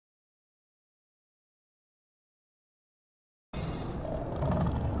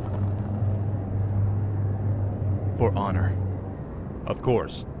For honor. Of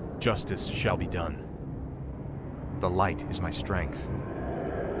course, justice shall be done. The light is my strength.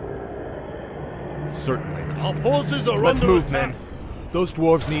 Certainly. Our forces are Let's under move, attack. men. Those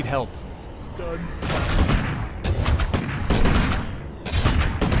dwarves need help. Done.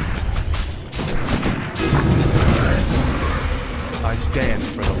 I stand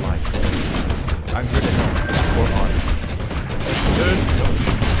for the light. I'm here to help. For honor.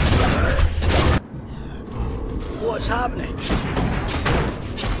 What's happening?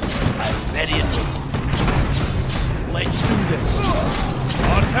 I'm ready and let's do this.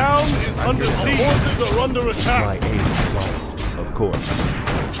 Our town is under siege. Our forces are under My attack. aid is low. Of course.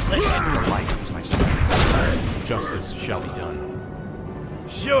 Let's get The light is my strength. Justice shall be done.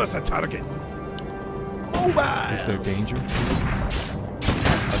 Show us a target. mobile. Is there danger?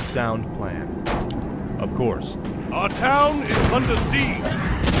 A sound plan. Of course. Our town is under siege.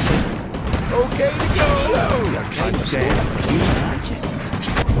 Okay to go. Hello. You're I kind of stand. slow, aren't you?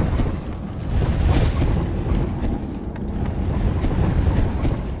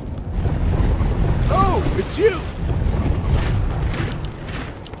 Oh, it's you.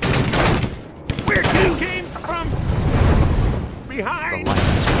 Where you came from? The Behind. light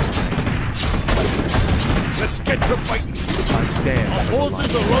is my strength. Let's get to fighting. I stand. Our for the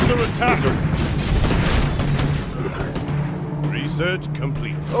forces light. are under attack. Certain. Research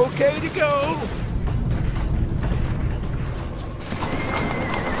complete. Okay to go.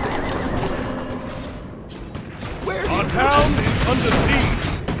 Where Our town is under siege.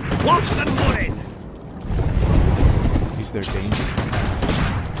 Locked and loaded. Is there danger?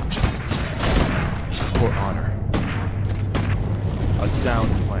 For honor. A sound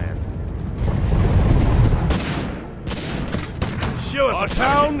plan. Show us. Our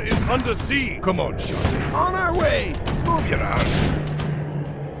town is under siege. Come on, Shorty. on our way. Move your ass.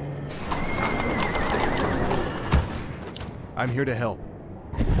 I'm here to help.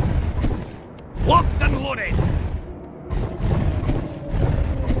 Locked and loaded.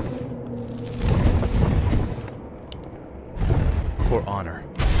 For honor.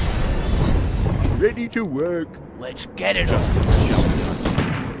 Ready to work. Let's get it. Justice shall be done.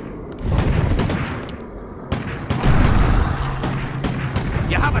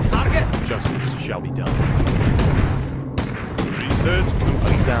 You have a target? Justice shall be done. Research A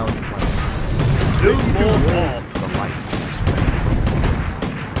complete. sound plan. Still more wall. The light is my strength.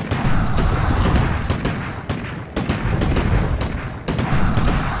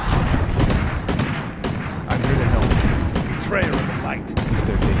 I'm here to help. Betrayer of the light. Is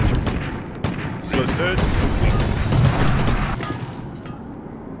there danger? Research complete.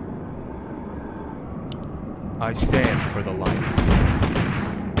 I stand for the light.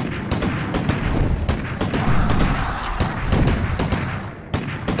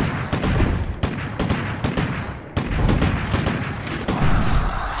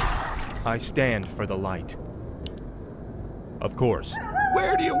 I stand for the light. Of course.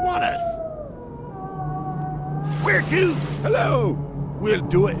 Where do you want us? Where to? Hello. We'll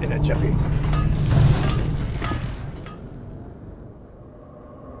do it in a jiffy.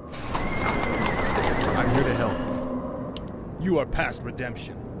 I'm here to help. You are past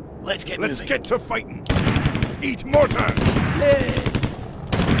redemption. Let's get Let's moving. get to fighting. Eat mortar. Hey.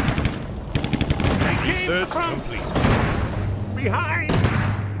 Research complete. Behind.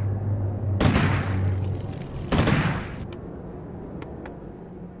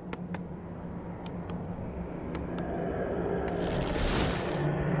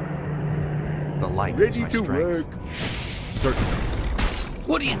 The light is Ready my to strength. work. Certainly.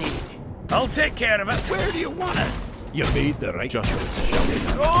 What do you need? I'll take care of it. Where do you want us? You made the right Justice shall be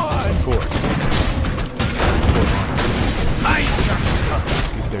done. On. Of course.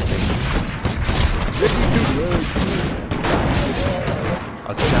 Is there danger? Ready to work. A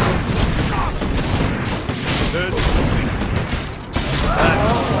sound. Research complete.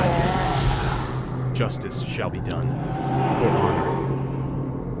 Justice shall be done. For honor.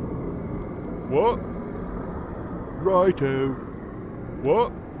 What? Righto.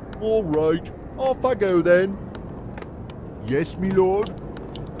 What? All right. Off I go then. Yes, me lord.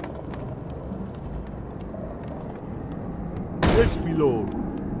 Yes, me lord.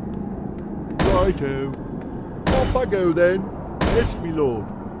 Righto. Off I go then. Yes, me lord.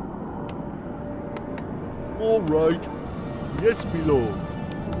 All right. Yes, me lord.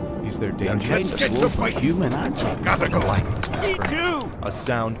 Is there You're danger? kind Let's of get slow to for a fighting. human, aren't you? Gotta go. The light is my Me strength. too. A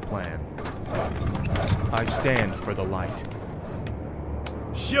sound plan. I stand for the light.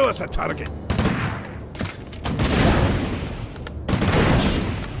 Show us a target.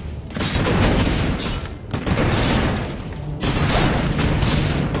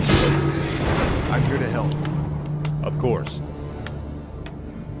 I'm here to help.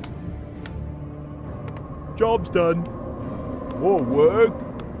 Job's done. More work.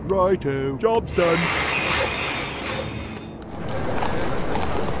 Righto. Job's done.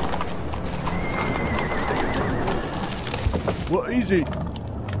 What is it?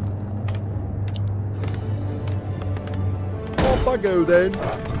 Off I go then.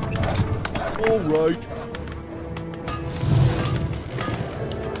 All right.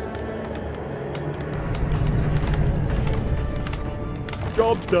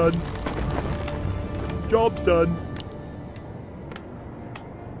 Job's done. Job's done.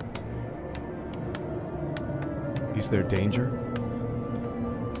 Is there danger?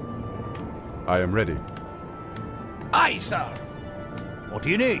 I am ready. Aye, sir. What do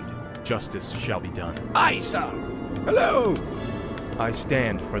you need? Justice shall be done. Aye, sir. Hello. I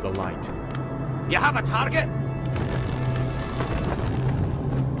stand for the light. You have a target?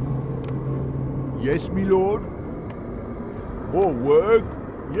 Yes, me lord. More work?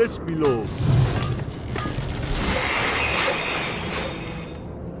 Yes, me lord.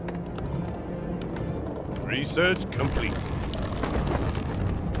 Research complete.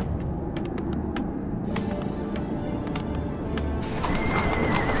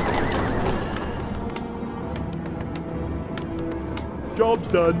 Job's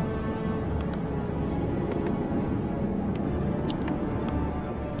done.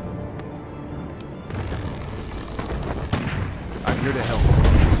 I'm here to help.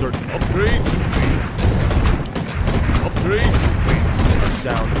 Certain. Upgrade. Upgrade.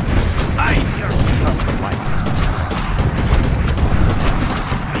 Down. Aye, your stuff. The light.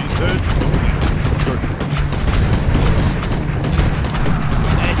 Research complete. Certain.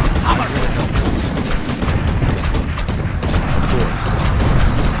 Let's hammer. Of course.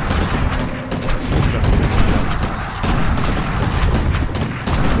 Justice is done.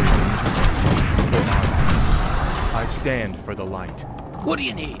 Is there danger? Or honor? I stand for the light. What do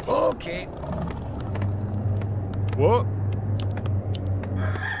you need? Okay. What?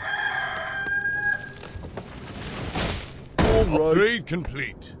 All right. Upgrade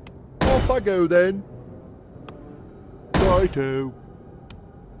complete. Off I go then. Righto.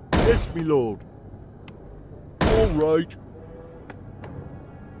 Yes, me lord. All right.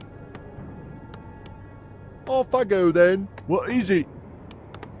 Off I go then. What is it?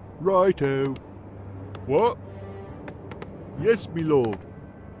 Righto. What? Yes, me lord.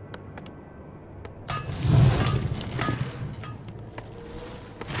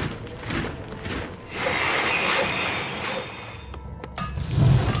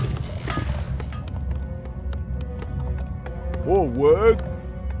 More work?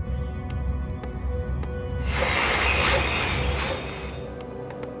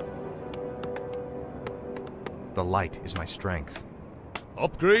 The light is my strength.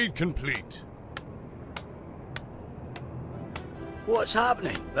 Upgrade complete. What's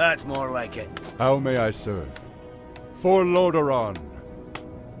happening? That's more like it. How may I serve? For Lordaeron.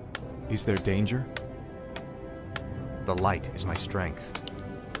 Is there danger? The light is my strength.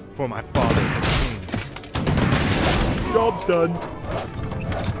 For my father, the king. Job's done.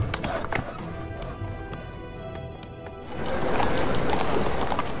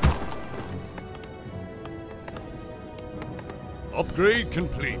 Upgrade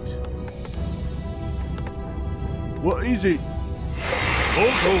complete. What is it?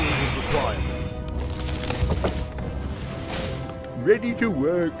 More gold is required. Ready to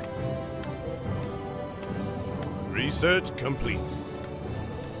work. Research complete.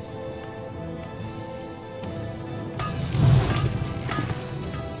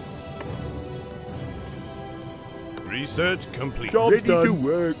 Research complete. Job's Ready done. to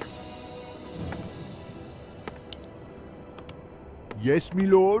work. Yes, me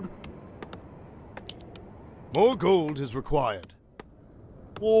lord. More gold is required.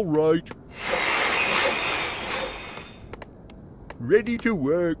 All right. Ready to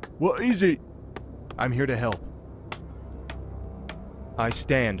work. What is it? I'm here to help. I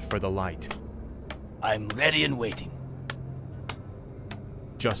stand for the light. I'm ready and waiting.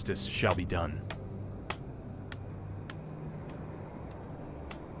 Justice shall be done.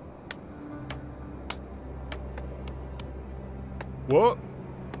 What?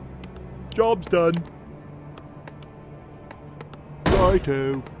 Job's done.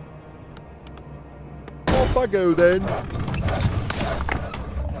 Righto. Off I go then.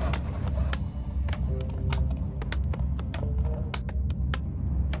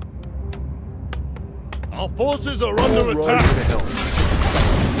 Our forces are under All right. attack. To help.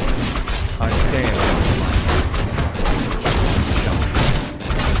 I stand